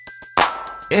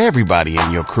Everybody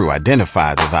in your crew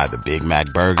identifies as either Big Mac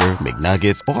Burger,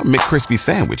 McNuggets, or McCrispy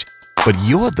Sandwich. But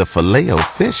you're the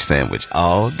Filet-O-Fish Sandwich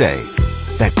all day.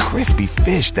 That crispy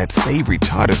fish, that savory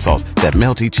tartar sauce, that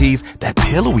melty cheese, that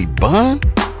pillowy bun.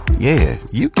 Yeah,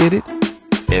 you get it.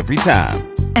 Every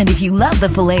time. And if you love the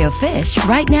Filet-O-Fish,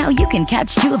 right now you can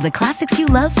catch two of the classics you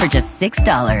love for just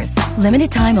 $6.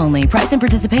 Limited time only. Price and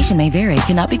participation may vary.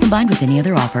 Cannot be combined with any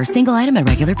other offer. Single item at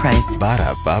regular price.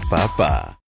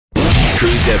 Ba-da-ba-ba-ba.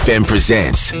 Cruise FM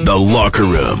presents The Locker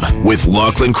Room with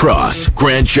Lachlan Cross,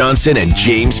 Grant Johnson, and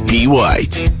James P.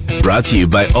 White. Brought to you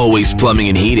by Always Plumbing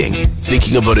and Heating.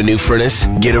 Thinking about a new furnace?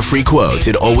 Get a free quote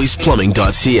at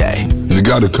alwaysplumbing.ca. You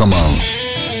gotta come on.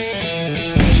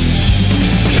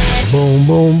 Boom,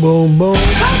 boom, boom, boom.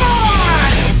 Come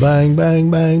on! Bang, bang,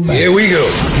 bang, bang. Here we go.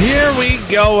 Here we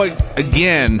go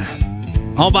again.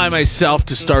 All by myself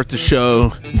to start the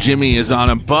show. Jimmy is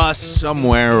on a bus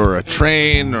somewhere or a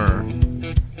train or...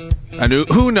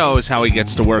 who knows how he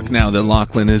gets to work now that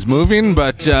Lachlan is moving,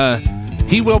 but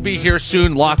he will be here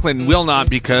soon. Lachlan will not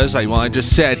because, I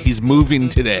just said, he's moving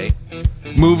today.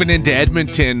 Moving into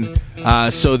Edmonton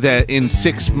so that in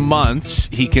 6 months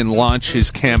he can launch his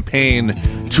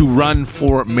campaign to run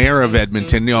for mayor of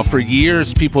Edmonton. You know, for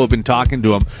years people have been talking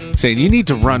to him saying, you need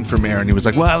to run for mayor. And he was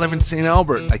like, well, I live in St.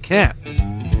 Albert. I can't.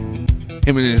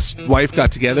 Him and his wife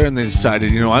got together and they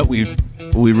decided, you know what, we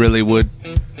really would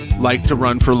like to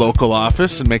run for local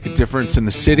office and make a difference in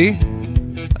the city.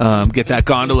 Get that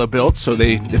gondola built, so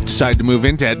they've decided to move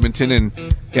into Edmonton. And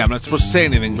yeah, I'm not supposed to say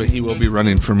anything, but he will be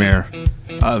running for mayor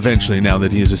eventually now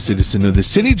that he is a citizen of the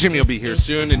city. Jimmy will be here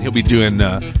soon, and he'll be doing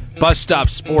Bus Stop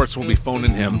Sports. We'll be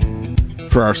phoning him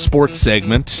for our sports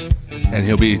segment, and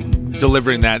he'll be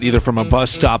delivering that either from a bus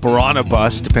stop or on a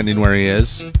bus, depending where he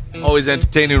is. Always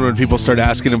entertaining when people start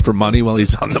asking him for money while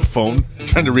he's on the phone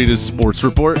trying to read his sports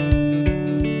report.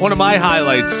 One of my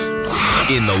highlights.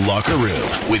 In the Locker Room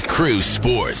with Cruise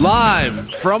Sports.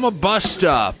 Live from a bus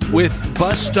stop with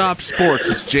Bus Stop Sports.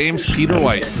 It's James Peter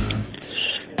White.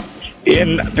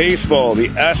 In baseball, the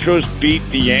Astros beat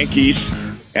the Yankees,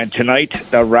 and tonight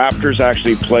the Raptors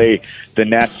actually play the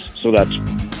Nets, so that's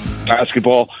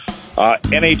basketball.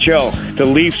 NHL, the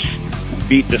Leafs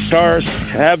beat the Stars,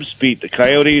 Habs beat the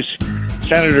Coyotes,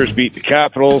 Senators beat the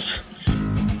Capitals,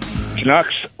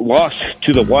 Canucks lost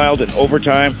to the Wild in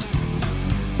overtime,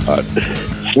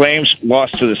 Flames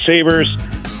lost to the Sabres,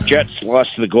 Jets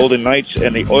lost to the Golden Knights,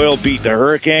 and the Oil beat the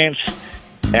Hurricanes.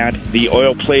 And the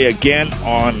Oil play again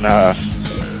on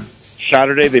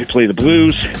Saturday. They play the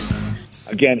Blues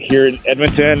again here in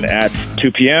Edmonton at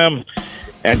 2 p.m.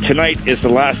 And tonight is the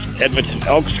last Edmonton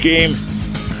Elks game.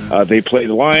 They play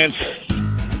the Lions.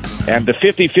 And the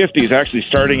 50-50 is actually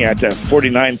starting at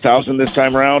 49,000 this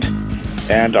time around.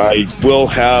 And I will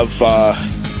have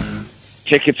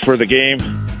tickets for the game.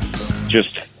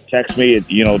 Just text me at,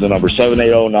 the number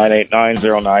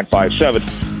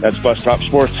 780-989-0957. That's Bus Stop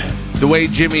Sports. The way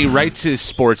Jimmy writes his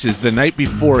sports is the night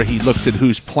before he looks at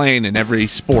who's playing in every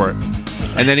sport.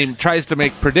 And then he tries to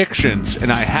make predictions,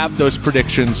 and I have those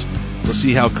predictions. We'll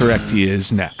see how correct he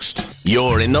is next.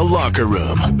 You're in the Locker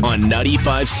Room on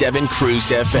 95.7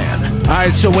 Cruise FM. All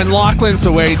right, so when Lachlan's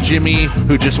away, Jimmy,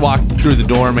 who just walked through the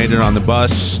door, made it on the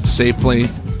bus safely.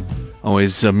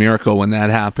 Always a miracle when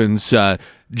that happens.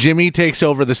 Jimmy takes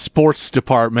over the sports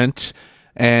department.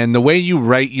 And the way you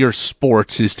write your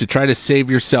sports is to try to save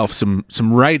yourself some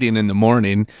writing in the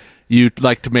morning. You'd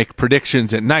like to make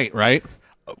predictions at night, right?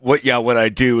 What I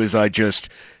do is I just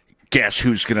guess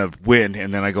who's going to win,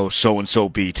 and then I go so-and-so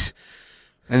beat.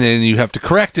 And then you have to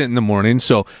correct it in the morning.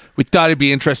 So we thought it'd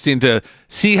be interesting to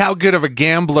see how good of a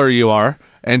gambler you are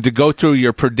and to go through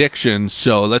your predictions.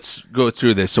 So let's go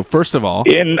through this. So first of all...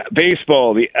 In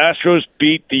baseball, the Astros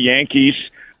beat the Yankees.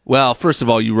 Well, first of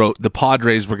all, you wrote the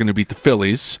Padres were going to beat the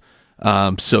Phillies,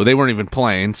 so they weren't even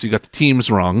playing, so you got the teams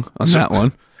wrong on that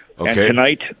one. Okay. And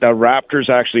tonight, the Raptors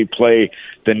actually play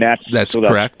the Nets. That's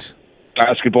correct.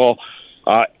 Basketball.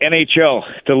 NHL,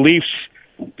 the Leafs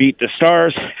beat the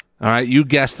Stars. All right, you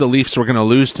guessed the Leafs were going to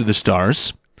lose to the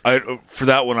Stars. For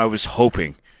that one, I was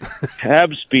hoping.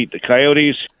 Habs beat the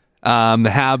Coyotes. The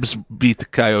Habs beat the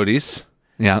Coyotes.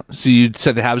 Yeah, so you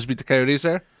said the Habs beat the Coyotes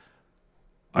there?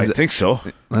 I think so.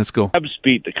 Let's go. Habs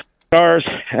beat the Stars.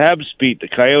 Habs beat the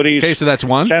Coyotes. Okay, so that's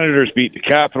one. Senators beat the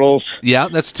Capitals. Yeah,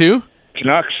 that's two.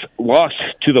 Canucks lost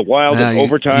to the Wild in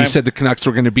overtime. You said the Canucks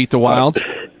were going to beat the Wild.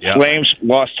 Yeah. Flames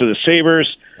lost to the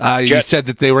Sabres. You said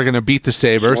that they were going to beat the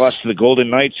Sabres. Lost to the Golden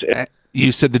Knights.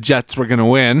 You said the Jets were going to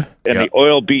win. And the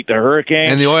Oil beat the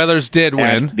Hurricanes. And the Oilers did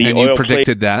win. And you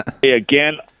predicted that.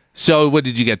 Again. So what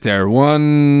did you get there?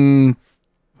 One...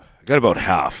 I got about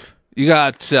half. You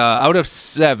got out of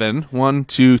 7, 1,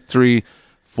 2, 3,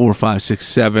 4, 5, 6,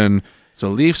 7. So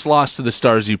Leafs lost to the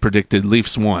Stars you predicted.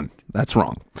 Leafs won. That's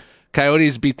wrong.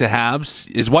 Coyotes beat the Habs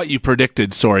is what you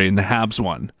predicted, and the Habs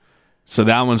won. So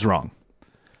that one's wrong.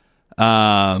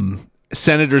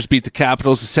 Senators beat the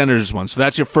Capitals. The Senators won. So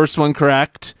that's your first one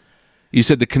correct. You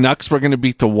said the Canucks were going to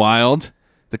beat the Wild.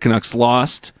 The Canucks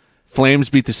lost. Flames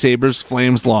beat the Sabres.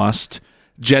 Flames lost.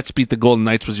 Jets beat the Golden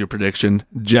Knights was your prediction.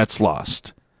 Jets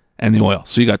lost. And the Oil.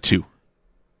 So you got 2.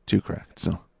 2 correct.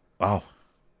 So Wow.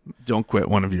 Don't quit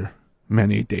one of your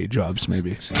many day jobs,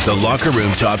 maybe. The locker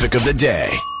room topic of the day.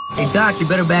 Hey, Doc, you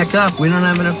better back up. We don't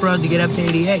have enough road to get up to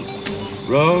 88.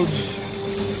 Roads?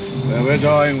 Where we're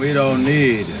going, we don't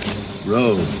need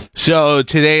roads. So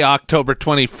today, October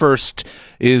 21st,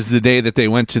 is the day that they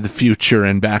went to the future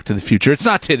and back to the future. It's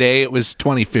not today. It was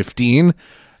 2015.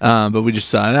 But we just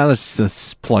thought,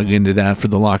 let's plug into that for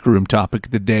the locker room topic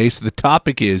of the day. So the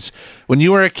topic is, when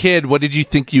you were a kid, what did you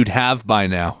think you'd have by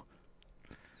now?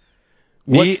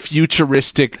 What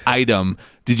futuristic item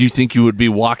did you think you would be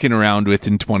walking around with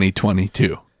in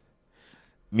 2022?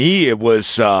 Me, it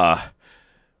was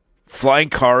flying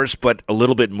cars, but a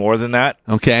little bit more than that.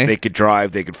 Okay. They could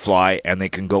drive, they could fly, and they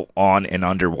can go on and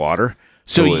underwater.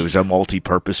 So it was a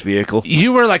multi-purpose vehicle.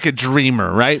 You were like a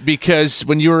dreamer, right? Because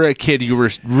when you were a kid, you were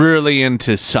really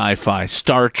into sci-fi,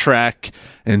 Star Trek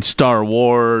and Star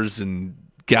Wars and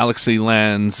Galaxy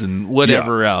Lens and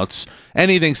whatever else.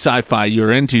 Anything sci-fi you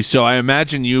were into. So I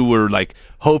imagine you were like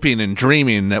hoping and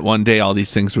dreaming that one day all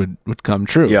these things would come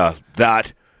true. Yeah,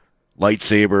 that,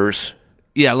 lightsabers.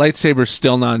 Yeah, lightsabers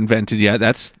still not invented yet.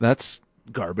 That's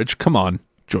garbage. Come on,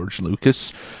 George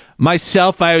Lucas.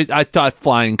 Myself, I thought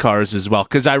flying cars as well,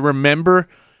 because I remember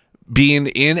being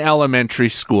in elementary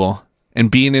school and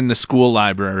being in the school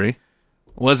library.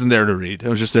 I wasn't there to read. I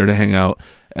was just there to hang out.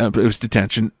 It was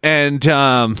detention. And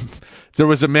there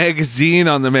was a magazine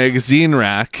on the magazine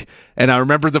rack, and I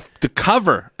remember the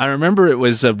cover. I remember it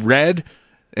was a red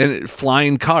and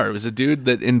flying car. It was a dude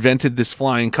that invented this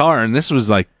flying car, and this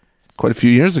was like quite a few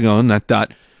years ago, and I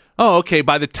thought, oh, okay,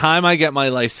 by the time I get my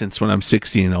license when I'm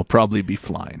 16, I'll probably be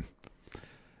flying.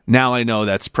 Now I know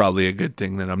that's probably a good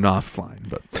thing that I'm not flying.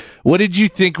 But what did you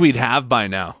think we'd have by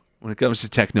now when it comes to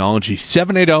technology?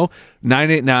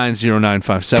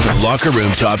 780-989-0957. Locker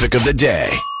room topic of the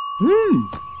day.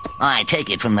 I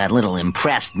take it from that little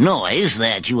impressed noise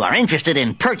that you are interested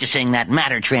in purchasing that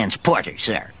matter transporter,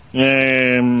 sir.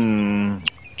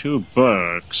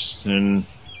 $2, and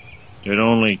it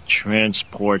only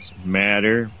transports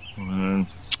matter.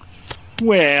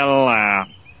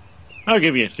 I'll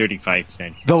give you 35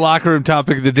 cents. The locker room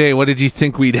topic of the day. What did you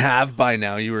think we'd have by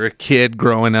now? You were a kid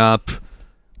growing up,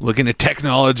 looking at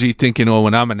technology, thinking, oh,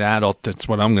 when I'm an adult, that's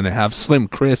what I'm going to have. Slim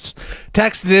Chris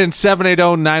texted in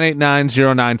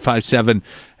 780-989-0957,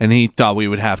 and he thought we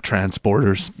would have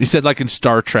transporters. He said like in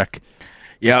Star Trek.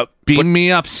 Yeah. Beam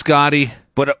me up, Scotty.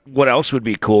 But what else would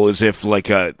be cool is if like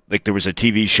there was a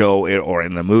TV show or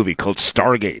in a movie called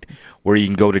Stargate, where you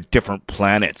can go to different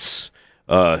planets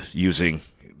using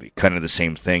kind of the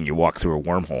same thing. You walk through a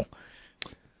wormhole.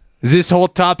 Is this whole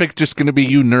topic just going to be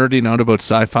you nerding out about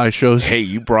sci-fi shows? Hey,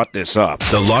 you brought this up.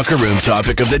 The locker room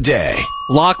topic of the day.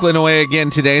 Lachlan away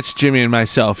again today. It's Jimmy and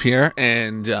myself here,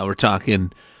 and we're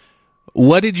talking,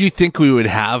 what did you think we would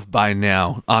have by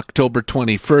now? October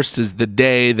 21st is the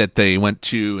day that they went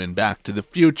to and Back to the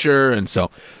Future, and so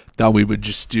thought we would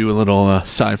just do a little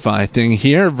sci-fi thing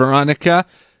here. Veronica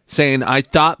saying, I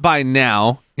thought by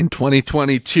now, in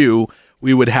 2022,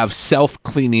 we would have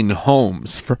self-cleaning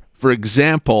homes. For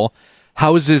example,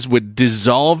 houses would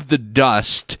dissolve the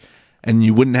dust and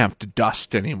you wouldn't have to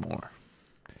dust anymore.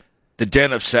 The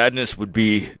den of sadness would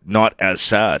be not as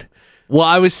sad. Well,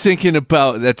 I was thinking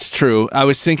about, that's true. I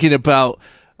was thinking about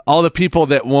all the people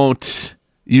that won't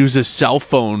use a cell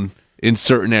phone in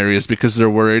certain areas because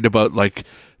they're worried about like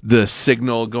the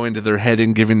signal going to their head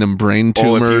and giving them brain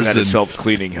tumors. Oh, if you had a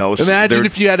self-cleaning house. Imagine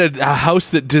if you had a house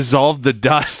that dissolved the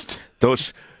dust.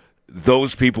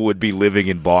 Those people would be living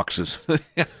in boxes.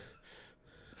 It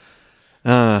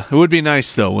would be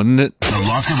nice, though, wouldn't it? The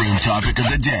locker room topic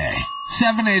of the day.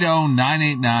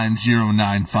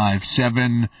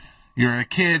 780-989-0957. You're a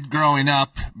kid growing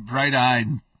up, bright-eyed,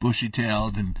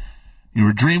 bushy-tailed, and you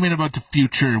were dreaming about the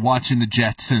future, watching the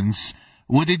Jetsons.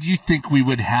 What did you think we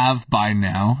would have by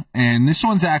now? And this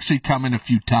one's actually come in a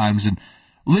few times, and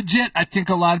legit, I think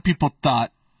a lot of people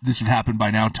thought this would happen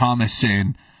by now. Thomas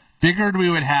saying, figured we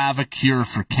would have a cure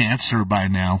for cancer by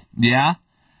now. Yeah,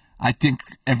 I think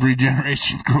every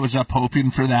generation grows up hoping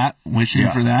for that,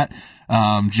 wishing for that.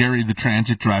 Jerry, the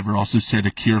transit driver, also said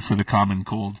a cure for the common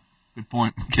cold. Good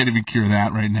point. Can't even cure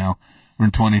that right now. We're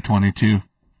in 2022.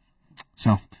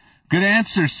 So, good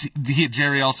answers.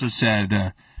 Jerry also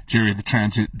said, Jerry, the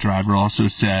transit driver, also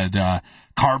said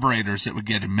carburetors that would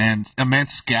get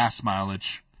immense gas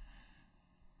mileage.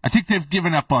 I think they've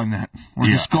given up on that. We're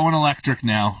just going electric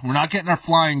now. We're not getting our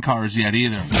flying cars yet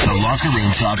either. The locker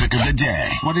room topic of the day.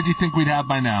 What did you think we'd have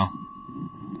by now?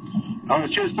 I was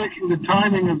just thinking the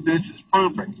timing of this is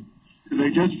perfect. Because I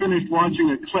just finished watching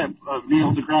a clip of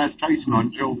Neil deGrasse Tyson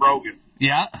on Joe Rogan.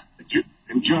 Yeah.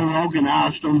 And Joe Rogan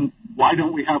asked him, why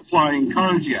don't we have flying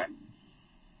cars yet?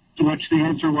 To which the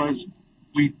answer was,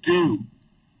 we do.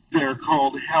 They're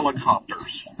called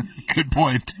helicopters. Good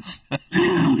point.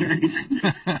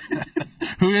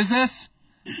 Who is this?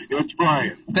 It's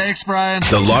Brian. Thanks, Brian.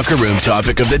 The locker room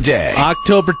topic of the day.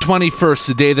 October 21st,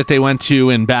 the day that they went to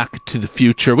in Back to the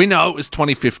Future. We know it was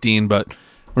 2015, but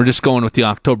we're just going with the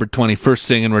October 21st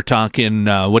thing, and we're talking,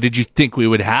 what did you think we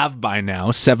would have by now?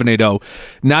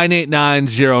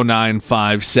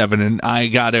 780-989-0957, and I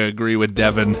got to agree with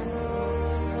Devin.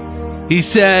 He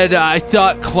said, I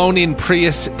thought cloning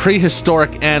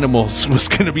prehistoric animals was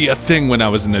going to be a thing when I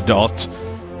was an adult.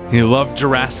 He loved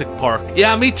Jurassic Park.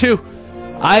 Yeah, me too.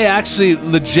 I actually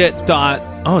legit thought,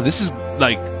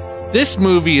 this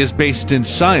movie is based in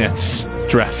science,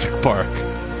 Jurassic Park.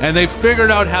 And they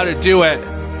figured out how to do it.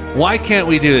 Why can't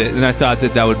we do it? And I thought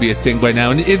that would be a thing by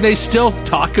now. And they still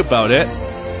talk about it.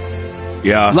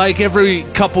 Yeah. Like every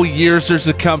couple years, there's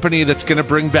a company that's going to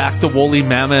bring back the woolly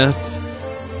mammoth.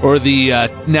 Or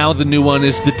now the new one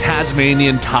is the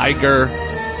Tasmanian tiger.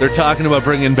 They're talking about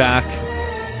bringing back.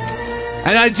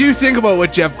 And I do think about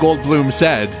what Jeff Goldblum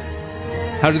said.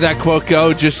 How did that quote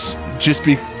go? Just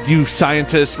be, you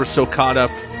scientists were so caught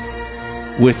up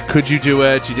with could you do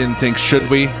it? You didn't think should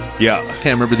we? Yeah.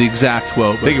 Can't remember the exact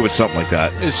quote. I think it was something like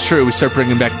that. It's true. We start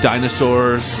bringing back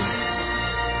dinosaurs.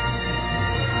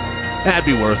 That'd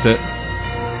be worth it.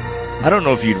 I don't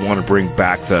know if you'd want to bring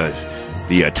back the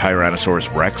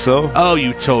Tyrannosaurus Rex, though. Oh,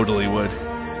 you totally would.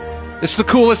 It's the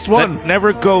coolest one. That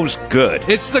never goes good.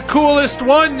 It's the coolest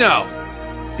one, though.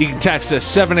 You can text us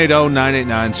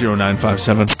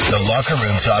 780-989-0957. The locker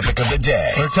room topic of the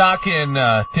day. We're talking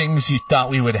things you thought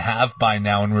we would have by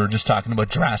now, and we were just talking about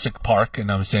Jurassic Park,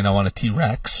 and I was saying I want a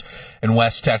T-Rex. And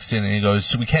Wes texted in, and he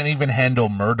goes, we can't even handle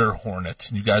murder hornets,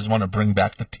 and you guys want to bring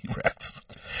back the T-Rex.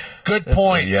 Good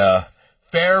point. Yeah.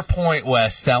 Fair point,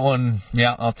 Wes. That one,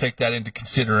 yeah, I'll take that into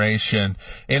consideration.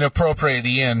 Inappropriate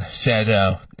Ian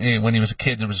said when he was a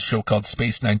kid, there was a show called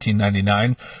Space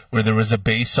 1999 where there was a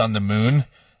base on the moon,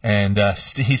 and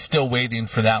he's still waiting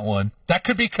for that one. That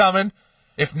could be coming.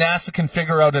 If NASA can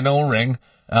figure out an O-ring,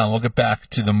 we'll get back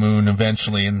to the moon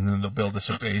eventually, and then they'll build us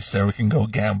a base there we can go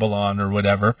gamble on or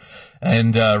whatever.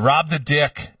 And Rob the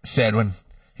Dick said when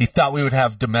he thought we would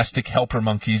have domestic helper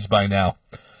monkeys by now.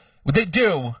 Well, they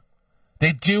do.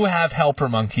 They do have helper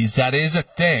monkeys. That is a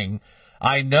thing.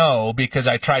 I know because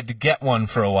I tried to get one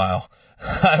for a while.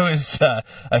 I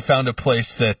found a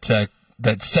place that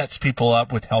sets people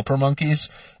up with helper monkeys,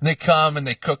 and they come and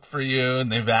they cook for you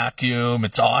and they vacuum.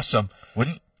 It's awesome.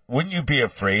 Wouldn't you be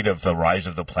afraid of the rise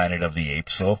of the Planet of the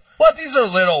Apes, though? Well, these are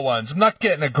little ones. I'm not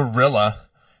getting a gorilla,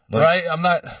 right? I'm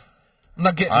not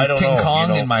getting King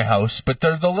Kong in my house, but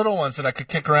they're the little ones that I could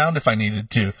kick around if I needed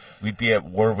to. We'd be at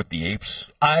war with the apes.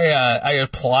 I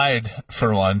applied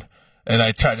for one, and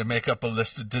I tried to make up a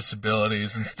list of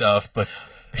disabilities and stuff, but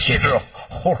you're a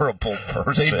horrible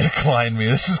person. They declined me.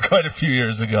 This is quite a few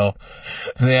years ago.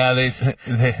 Yeah, they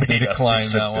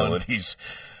declined that one.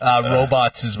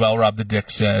 Robots as well, Rob the Dick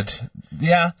said.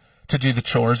 Yeah, to do the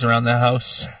chores around the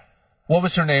house. What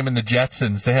was her name in the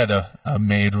Jetsons? They had a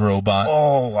maid robot.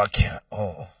 Oh, I can't.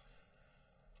 Oh.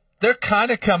 They're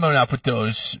kind of coming up with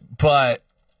those, but...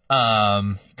 you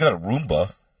got a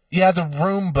Roomba. Yeah, the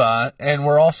Roomba, and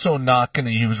we're also not going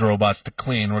to use robots to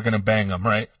clean. We're going to bang them,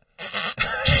 right?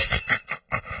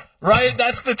 Right?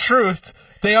 That's the truth.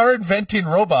 They are inventing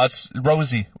robots.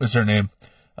 Rosie was her name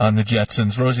on the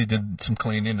Jetsons. Rosie did some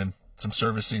cleaning and some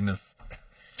servicing of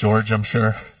George, I'm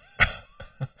sure.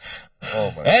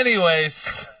 Oh my.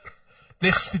 Anyways,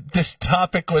 this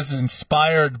topic was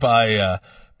inspired by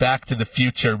Back to the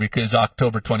Future because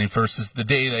October 21st is the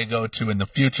day they go to in the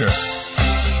future.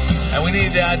 And we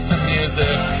need to add some music.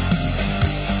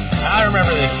 I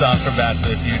remember this song from Back to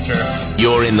the Future.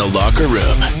 You're in the locker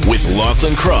room with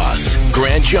Lachlan Cross,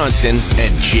 Grant Johnson,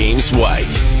 and James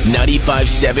White.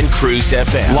 95.7 Cruise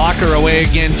FM. Locker away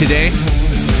again today.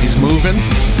 He's moving.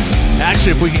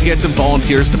 Actually, if we could get some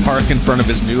volunteers to park in front of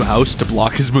his new house to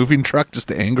block his moving truck just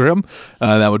to anger him,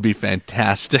 that would be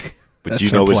fantastic. But do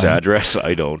you know his address?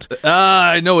 I don't.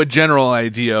 I know a general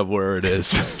idea of where it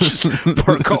is.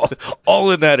 Park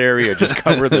all in that area. Just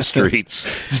cover the streets.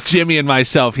 It's Jimmy and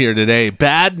myself here today.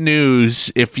 Bad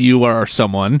news if you are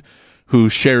someone who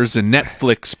shares a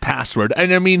Netflix password.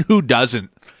 And I mean, who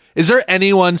doesn't? Is there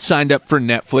anyone signed up for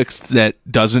Netflix that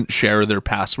doesn't share their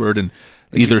password and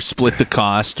either split the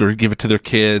cost or give it to their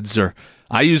kids? Or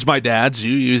I use my dad's,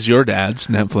 you use your dad's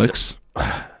Netflix.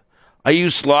 I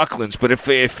use Lachlan's, but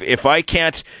if I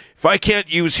can't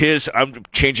use his, I'm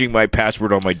changing my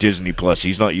password on my Disney Plus.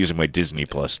 He's not using my Disney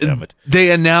Plus. Damn it!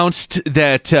 They announced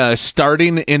that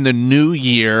starting in the new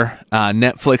year,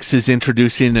 Netflix is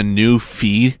introducing a new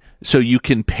fee, so you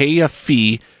can pay a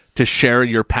fee to share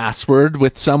your password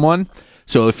with someone.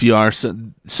 So if you are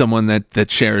someone that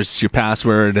shares your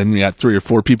password and you got 3 or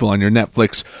 4 people on your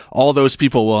Netflix, all those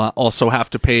people will also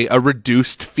have to pay a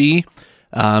reduced fee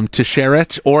to share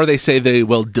it, or they say they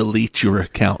will delete your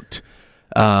account.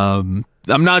 I'm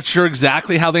not sure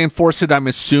exactly how they enforce it. I'm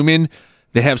assuming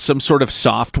they have some sort of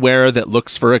software that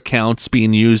looks for accounts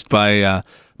being used by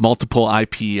multiple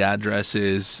IP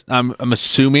addresses. I'm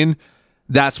assuming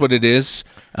that's what it is.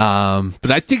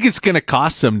 But I think it's going to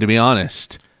cost them, to be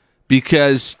honest,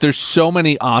 because there's so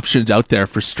many options out there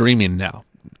for streaming now.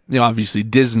 You know, obviously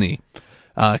Disney,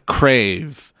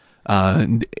 Crave,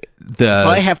 if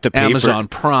I have to pay Amazon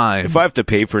Prime. If I have to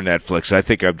pay for Netflix, I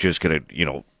think I'm just going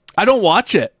to, I don't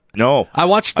watch it. No. I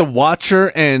watched The Watcher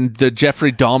and the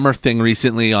Jeffrey Dahmer thing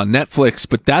recently on Netflix,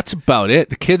 but that's about it.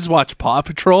 The kids watch Paw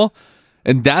Patrol,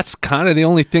 and that's kind of the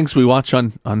only things we watch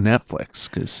on Netflix.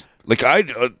 Cause like, I,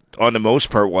 on the most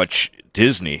part, watch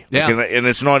Disney. Yeah. And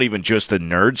it's not even just the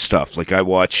nerd stuff. Like, I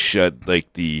watch,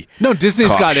 the No, Disney's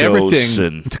cop got shows everything.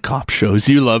 and The cop shows.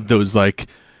 You love those, like,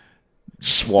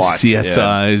 SWAT,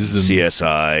 CSIs and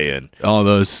CSI and all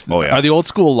those. Oh, yeah. Are the old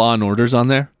school Law and Orders on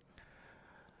there?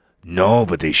 No,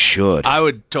 but they should. I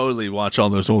would totally watch all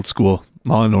those old school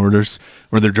Law and Orders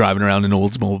where they're driving around in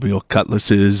Oldsmobile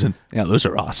Cutlasses, and yeah, those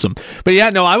are awesome. But yeah,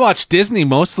 no, I watch Disney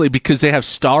mostly because they have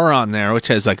Star on there, which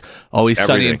has like Always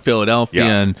Sunny in Philadelphia,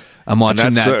 Yeah. and I'm watching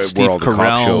and that's that where Steve all the cop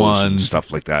Carell shows one, and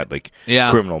stuff like that, like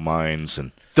Yeah. Criminal Minds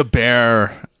and The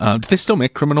Bear. Do they still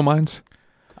make Criminal Minds?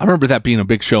 I remember that being a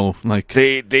big show, like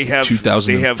they have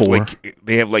 2004.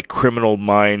 They have like Criminal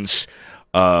Minds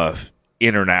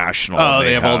International. Oh,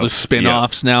 they have all the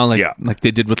spin-offs now, like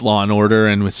they did with Law and Order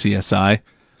and with CSI.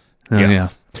 Yeah.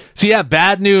 So yeah,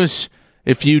 bad news.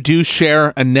 If you do share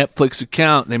a Netflix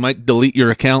account, they might delete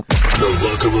your account. The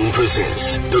Locker Room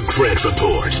presents The Grant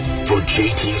Report for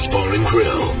JT's Bar and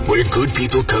Grill, where good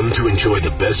people come to enjoy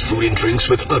the best food and drinks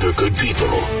with other good people.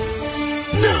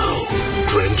 Now,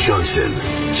 Grant Johnson.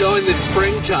 So in the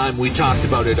springtime, we talked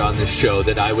about it on this show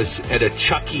that I was at a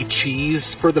Chuck E.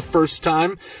 Cheese for the first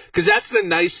time. Because that's the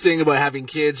nice thing about having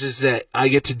kids is that I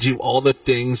get to do all the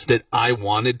things that I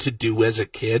wanted to do as a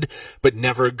kid, but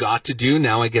never got to do.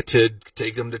 Now I get to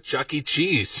take them to Chuck E.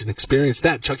 Cheese and experience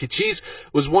that. Chuck E. Cheese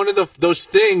was one of those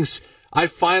things I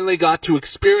finally got to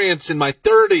experience in my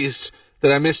 30s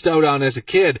that I missed out on as a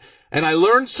kid. And I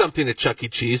learned something at Chuck E.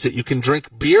 Cheese, that you can drink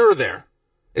beer there.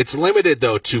 It's limited,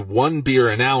 though, to 1 beer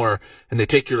an hour, and they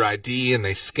take your ID and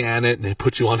they scan it and they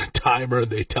put you on a timer.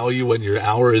 They tell you when your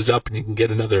hour is up and you can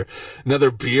get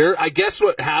another beer. I guess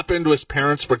what happened was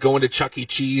parents were going to Chuck E.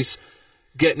 Cheese,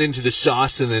 getting into the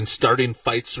sauce, and then starting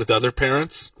fights with other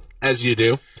parents, as you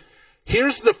do.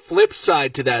 Here's the flip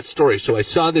side to that story. So I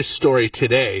saw this story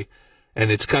today, and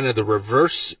it's kind of the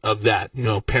reverse of that. You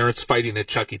know, parents fighting at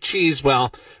Chuck E. Cheese.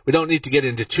 Well, we don't need to get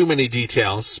into too many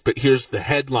details, but here's the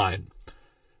headline.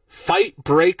 Fight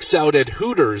breaks out at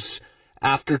Hooters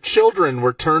after children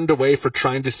were turned away for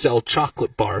trying to sell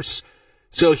chocolate bars.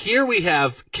 So here we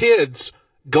have kids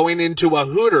going into a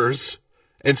Hooters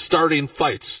and starting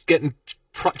fights, getting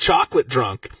chocolate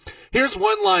drunk. Here's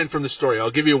one line from the story.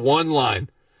 I'll give you one line.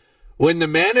 When the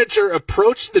manager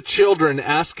approached the children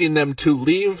asking them to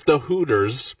leave the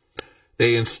Hooters,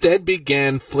 they instead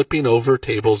began flipping over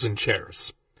tables and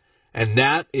chairs. And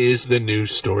that is the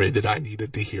news story that I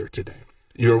needed to hear today.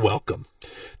 You're welcome.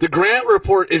 The Grant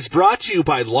Report is brought to you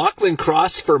by Lachlan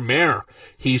Cross for Mayor.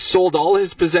 He sold all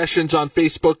his possessions on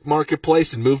Facebook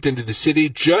Marketplace and moved into the city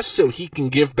just so he can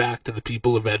give back to the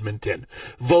people of Edmonton.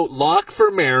 Vote Lock for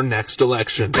Mayor next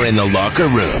election. We're in the Locker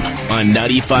Room on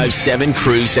 95.7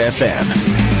 Cruise FM.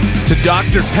 So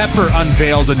Dr. Pepper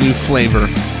unveiled a new flavor.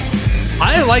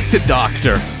 I like the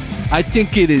Dr. I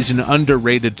think it is an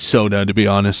underrated soda, to be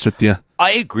honest with you.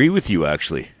 I agree with you,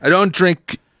 actually. I don't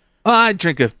drink... I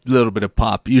drink a little bit of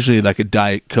pop, usually like a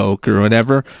Diet Coke or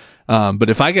whatever. But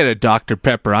if I get a Dr.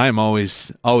 Pepper, I am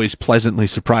always pleasantly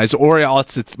surprised. Or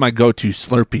else it's my go-to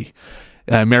Slurpee.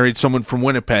 I married someone from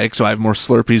Winnipeg, so I have more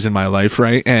Slurpees in my life,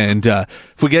 right? And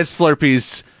if we get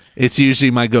Slurpees, it's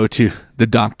usually my go-to, the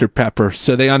Dr. Pepper.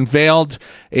 So they unveiled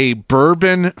a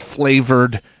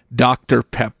bourbon-flavored Dr.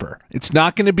 Pepper. It's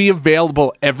not going to be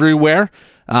available everywhere.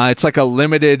 It's like a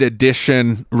limited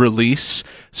edition release.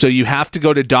 So you have to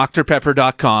go to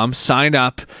drpepper.com, sign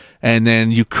up, and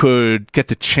then you could get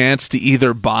the chance to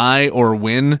either buy or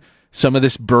win some of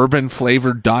this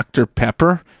bourbon-flavored Dr.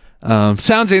 Pepper.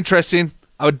 Sounds interesting.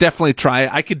 I would definitely try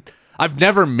it. I've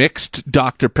never mixed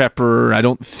Dr. Pepper, I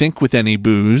don't think, with any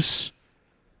booze.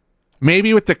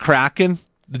 Maybe with the Kraken,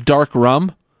 the dark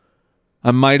rum.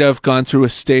 I might have gone through a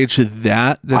stage of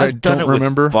that I don't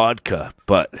remember. With vodka,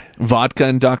 but vodka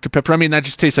and Dr. Pepper. I mean, that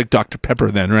just tastes like Dr.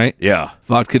 Pepper then, right? Yeah.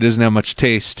 Vodka doesn't have much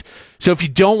taste. So if you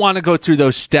don't want to go through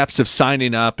those steps of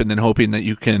signing up and then hoping that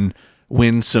you can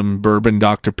win some bourbon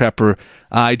Dr. Pepper,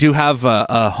 I do have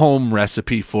a home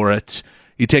recipe for it.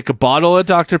 You take a bottle of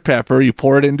Dr. Pepper, you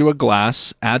pour it into a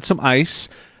glass, add some ice,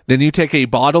 then you take a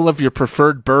bottle of your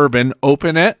preferred bourbon,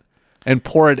 open it, and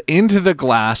pour it into the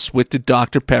glass with the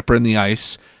Dr. Pepper and the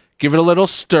ice. Give it a little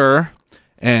stir,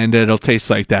 and it'll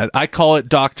taste like that. I call it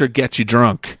Dr. Get You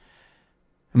Drunk.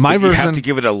 My version, you have to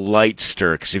give it a light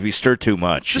stir, because if you stir too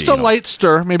much... Just a light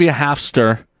stir, maybe a half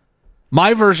stir.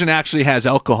 My version actually has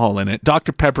alcohol in it.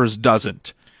 Dr. Pepper's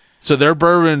doesn't. So they're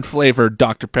bourbon-flavored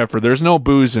Dr. Pepper. There's no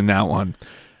booze in that one.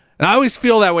 And I always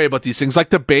feel that way about these things,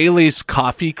 like the Bailey's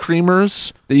coffee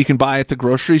creamers that you can buy at the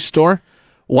grocery store.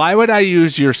 Why would I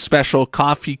use your special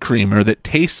coffee creamer that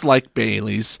tastes like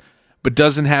Bailey's but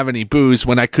doesn't have any booze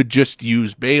when I could just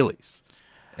use Bailey's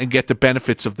and get the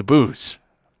benefits of the booze?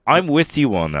 I'm with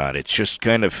you on that. It's just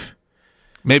kind of...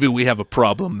 Maybe we have a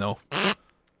problem, though.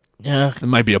 Yeah. It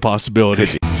might be a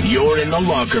possibility. You're in the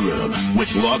locker room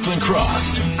with Lachlan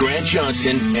Cross, Grant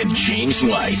Johnson, and James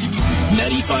White.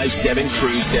 95.7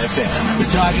 Cruise FM.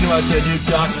 We're talking about the new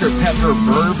Dr. Pepper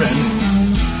bourbon.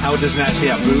 How it doesn't actually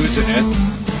have booze in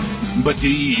it. But do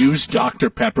you use Dr.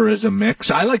 Pepper as a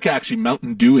mix? I like actually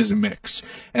Mountain Dew as a mix.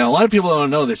 And a lot of people don't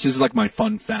know this. This is like my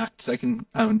fun fact.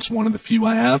 It's one of the few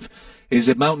I have. Is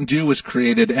that Mountain Dew was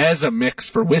created as a mix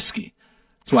for whiskey.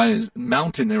 That's why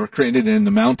they were created in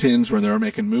the mountains where they were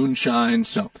making moonshine.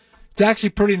 So it's actually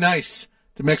pretty nice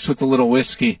to mix with a little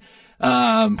whiskey.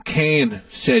 Kane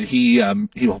said he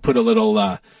will put a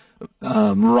little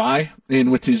rye in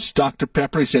with his Dr.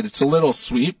 Pepper. He said it's a little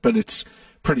sweet, but it's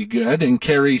pretty good. And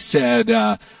Kerry said,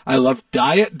 I love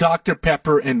Diet Dr.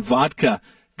 Pepper and vodka.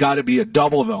 Got to be a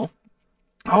double, though.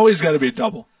 Always got to be a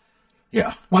double.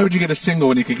 Yeah. Why would you get a single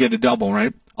when you could get a double,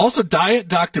 right? Also, Diet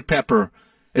Dr. Pepper,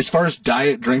 as far as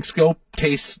diet drinks go,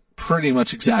 tastes pretty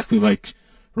much exactly like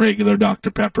regular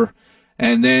Dr. Pepper.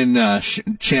 And then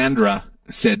Chandra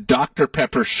said Dr.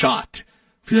 Pepper shot.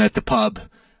 If you're at the pub,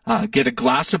 get a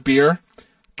glass of beer,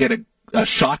 get a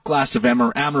shot glass of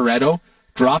amaretto,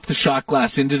 drop the shot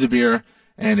glass into the beer,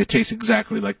 and it tastes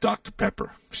exactly like Dr.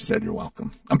 Pepper. She said, you're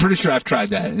welcome. I'm pretty sure I've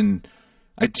tried that, and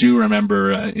I do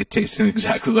remember it tasting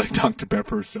exactly like Dr.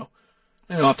 Pepper, so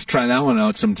maybe I'll have to try that one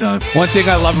out sometime. One thing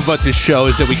I love about this show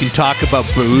is that we can talk about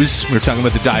booze. We were talking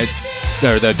about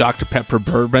the Dr. Pepper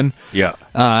bourbon. Yeah.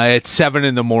 At 7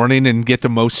 in the morning and get the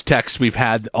most texts we've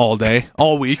had all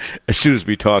week. As soon as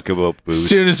we talk about booze. As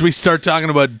soon as we start talking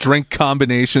about drink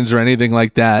combinations or anything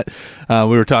like that, we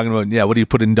were talking about, what do you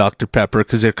put in Dr. Pepper?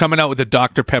 Because they're coming out with a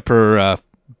Dr. Pepper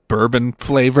bourbon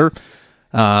flavor.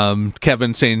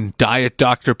 Kevin saying Diet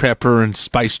Dr. Pepper and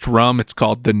spiced rum. It's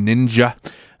called the Ninja.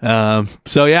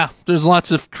 So yeah, there's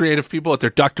lots of creative people out there.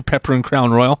 Dr. Pepper and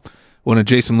Crown Royal, one of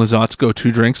Jason Lizott's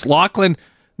go-to drinks. Lachlan,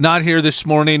 not here this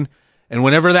morning. And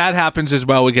whenever that happens as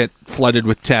well, we get flooded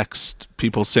with text,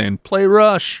 people saying, play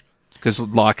Rush, because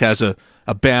Locke has a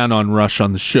ban on Rush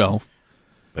on the show.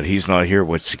 But he's not here.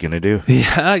 What's he going to do?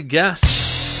 Yeah, I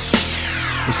guess.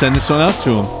 We'll send this one out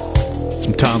to him.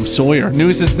 Some Tom Sawyer.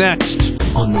 News is next.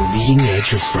 On the leading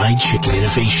edge of fried chicken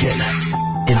innovation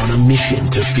and on a mission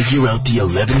to figure out the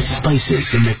 11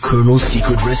 spices in the Colonel's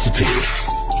secret recipe,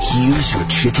 here's your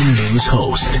Chicken News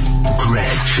host,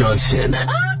 Grant Johnson.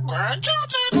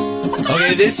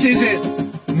 Okay, this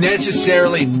isn't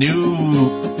necessarily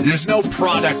new. There's no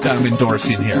product I'm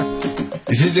endorsing here.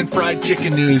 This isn't fried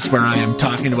chicken news where I am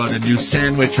talking about a new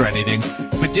sandwich or anything,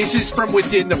 but this is from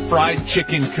within the fried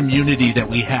chicken community that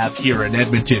we have here in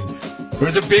Edmonton. There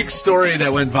was a big story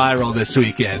that went viral this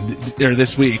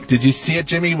week. Did you see it,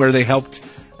 Jimmy, where they helped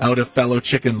out a fellow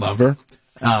chicken lover?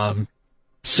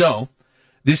 So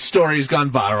This story has gone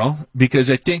viral because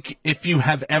I think if you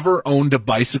have ever owned a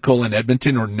bicycle in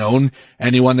Edmonton or known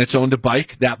anyone that's owned a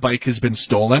bike, that bike has been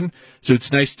stolen. So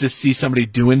it's nice to see somebody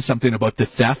doing something about the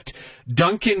theft.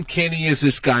 Duncan Kinney is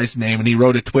this guy's name, and he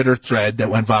wrote a Twitter thread that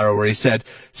went viral where he said,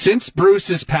 "Since Bruce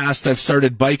has passed, I've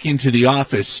started biking to the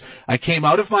office. I came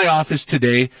out of my office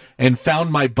today and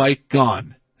found my bike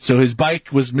gone." So his bike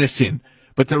was missing,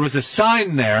 but there was a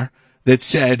sign there that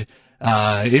said,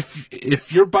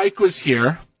 if your bike was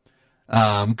here,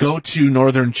 go to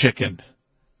Northern Chicken.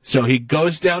 So he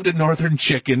goes down to Northern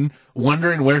Chicken,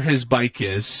 wondering where his bike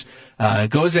is,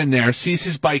 goes in there, sees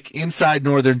his bike inside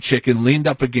Northern Chicken, leaned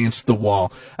up against the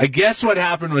wall. I guess what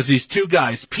happened was these two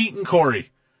guys, Pete and Corey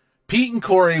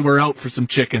were out for some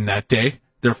chicken that day.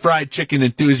 They're fried chicken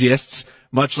enthusiasts,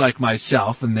 much like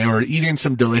myself, and they were eating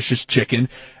some delicious chicken,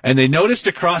 and they noticed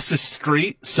across the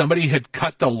street somebody had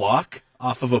cut the lock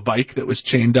off of a bike that was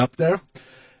chained up there.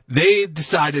 They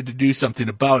decided to do something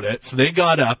about it, so they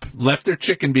got up, left their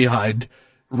chicken behind,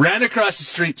 ran across the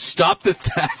street, stopped the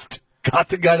theft, got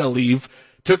the guy to leave,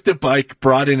 took the bike,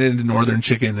 brought it into Northern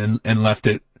Chicken, and left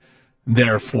it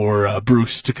there for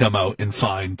Bruce to come out and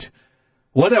find.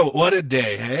 What a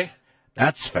day, hey?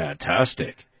 That's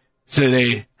fantastic. So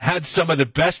they had some of the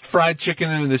best fried chicken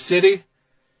in the city,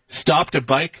 stopped a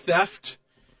bike theft,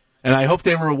 and I hope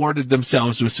they rewarded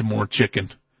themselves with some more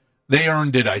chicken. They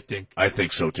earned it, I think. I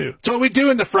think so, too. It's what we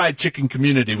do in the fried chicken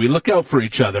community. We look out for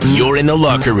each other. You're in the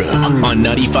Locker Room on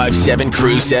 95.7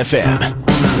 Cruise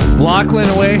FM. Lachlan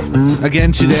away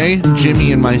again today.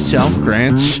 Jimmy and myself,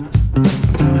 Grant's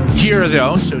here,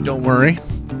 though, so don't worry.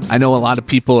 I know a lot of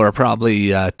people are probably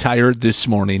tired this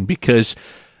morning because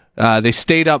they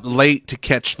stayed up late to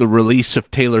catch the release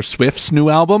of Taylor Swift's new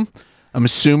album. I'm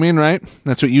assuming, right?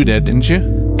 That's what you did, didn't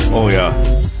you? Oh, yeah.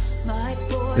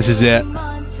 This is it.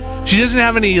 She doesn't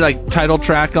have any, title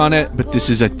track on it, but this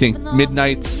is, I think,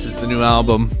 Midnights is the new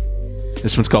album.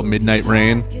 This one's called Midnight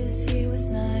Rain.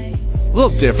 A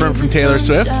little different from Taylor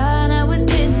Swift.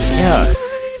 Yeah.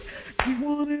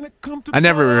 I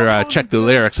never checked the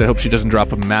lyrics. I hope she doesn't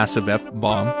drop a massive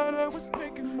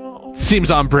F-bomb. Seems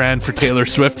on brand for Taylor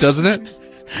Swift, doesn't it?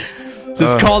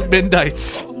 So it's called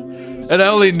Midnights. And I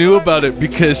only knew about it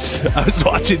because I was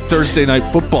watching Thursday Night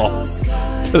Football.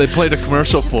 And they played a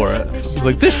commercial for it. I was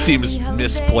like, this seems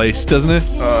misplaced, doesn't it?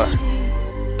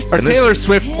 Are Taylor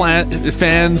Swift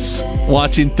fans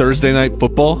watching Thursday Night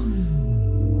Football?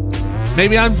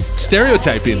 Maybe I'm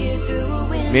stereotyping.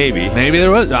 Maybe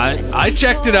there was. I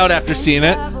checked it out after seeing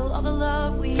it.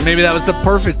 So maybe that was the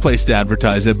perfect place to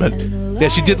advertise it. But yeah,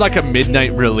 she did a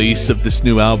midnight release of this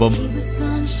new album. She's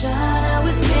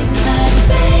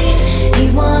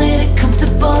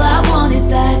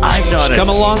come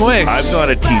a long way. I'm not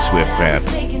a T-Swift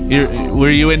fan. Were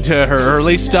you into her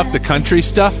early stuff, the country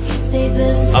stuff?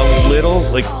 A little,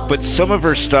 but some of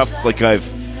her stuff,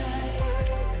 I've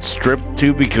stripped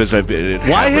to because I've been.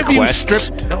 Why have requests. You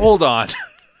stripped? Hold on.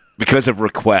 Because of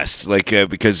requests,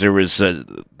 because there was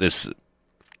this.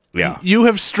 Yeah. You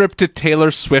have stripped to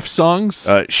Taylor Swift songs?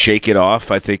 Shake It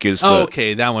Off, I think is.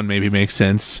 Okay, that one maybe makes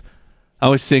sense. I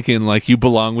was thinking You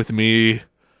Belong With Me.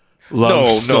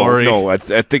 Love Story. No. I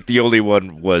think the only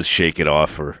one was Shake It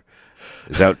Off, or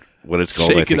is that what it's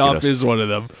called? Shake It Off is one of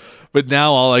them. But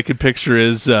now all I can picture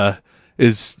is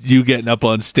you getting up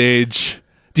on stage.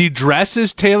 Do you dress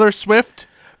as Taylor Swift?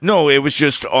 No, it was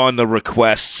just on the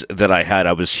requests that I had.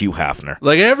 I was Hugh Hefner.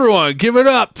 Everyone, give it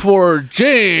up for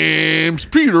James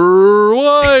Peter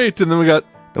White. And then we got...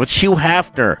 No, it's Hugh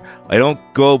Hefner. I don't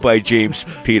go by James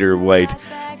Peter White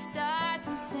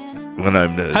when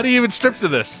I'm... How do you even strip to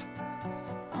this?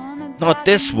 Not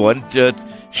this one.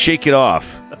 Shake It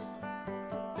Off.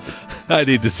 I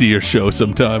need to see your show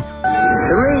sometime. 3, 2.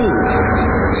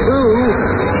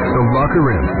 The Locker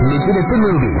Room's Midget at the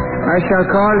Movies. I shall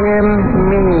call him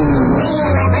Minnie.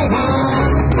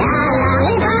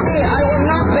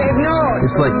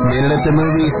 It's like Minute at the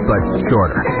Movies, but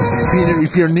shorter.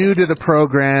 If you're new to the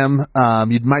program,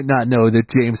 you might not know that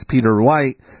James Peter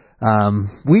White,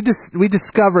 we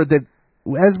discovered that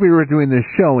as we were doing this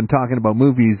show and talking about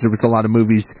movies, there was a lot of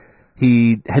movies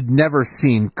he had never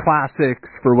seen,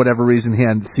 classics for whatever reason he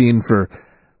hadn't seen for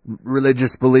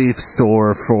religious beliefs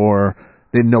or for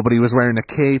nobody was wearing a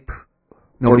cape.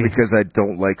 Or because I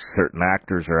don't like certain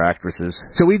actors or actresses.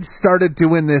 So we started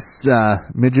doing this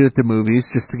Midget at the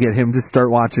Movies just to get him to start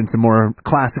watching some more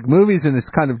classic movies, and it's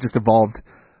kind of just evolved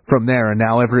from there. And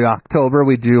now every October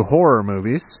we do horror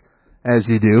movies,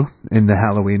 as you do in the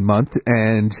Halloween month.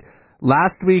 And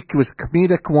last week was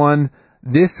comedic one.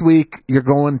 This week you're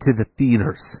going to the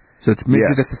theaters. So it's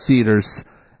Midget at the theaters,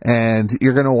 and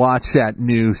you're going to watch that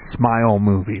new Smile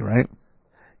movie, right?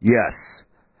 Yes.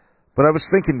 But I was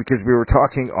thinking, because we were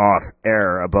talking off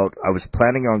air about, I was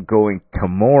planning on going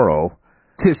tomorrow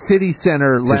to City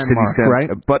Center Landmark, right?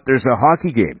 But there's a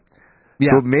hockey game.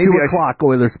 Yeah, so maybe 2 o'clock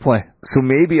Oilers play. So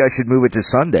maybe I should move it to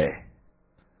Sunday.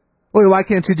 Wait, why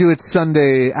can't you do it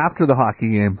Sunday after the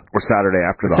hockey game? Or Saturday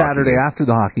after the hockey game. Saturday after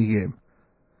the hockey game.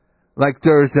 Like,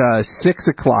 there's a 6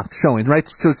 o'clock showing, right?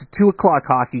 So it's a 2 o'clock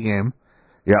hockey game.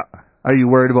 Yeah. Are you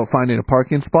worried about finding a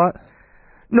parking spot?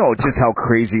 No, just how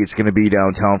crazy it's going to be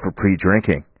downtown for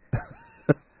pre-drinking.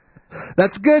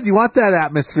 That's good. You want that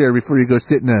atmosphere before you go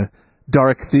sit in a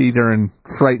dark theater and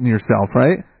frighten yourself,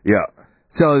 right? Yeah.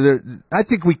 So I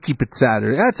think we keep it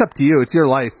Saturday. That's up to you. It's your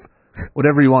life.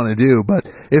 Whatever you want to do. But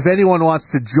if anyone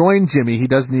wants to join Jimmy, he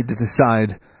does need to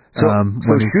decide when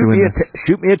he's doing this.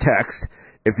 Shoot me a text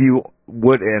if you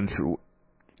would, and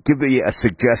give me a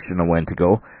suggestion of when to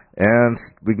go, and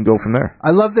we can go from there.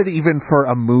 I love that even for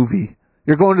a movie,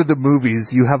 you're going to the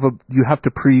movies, you have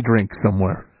to pre-drink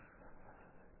somewhere.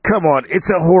 Come on,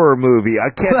 it's a horror movie. I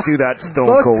can't do that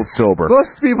stone cold sober.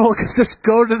 Most people can just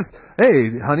go to,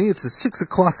 hey, honey, it's a 6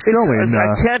 o'clock showing.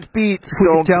 I can't be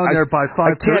stoned. Down there by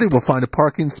 5:30, we'll find a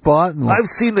parking spot. And I've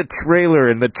seen the trailer,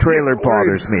 and the trailer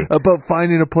bothers me. About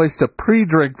finding a place to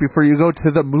pre-drink before you go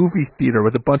to the movie theater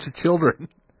with a bunch of children.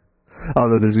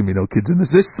 Although there's going to be no kids in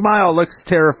this. This Smile looks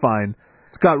terrifying.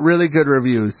 It's got really good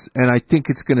reviews, and I think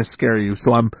it's going to scare you.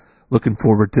 So I'm looking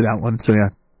forward to that one. So yeah,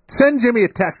 send Jimmy a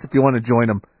text if you want to join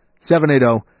him.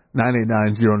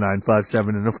 780-989-0957.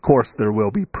 And of course, there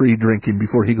will be pre-drinking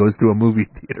before he goes to a movie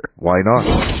theater. Why not?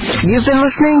 You've been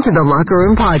listening to the Locker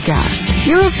Room Podcast,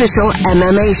 your official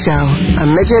MMA show. A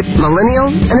midget, millennial,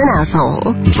 and an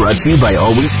asshole. Brought to you by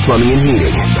Always Plumbing and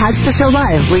Heating. Catch the show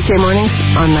live weekday mornings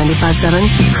on 95.7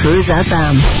 Cruise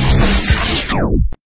FM.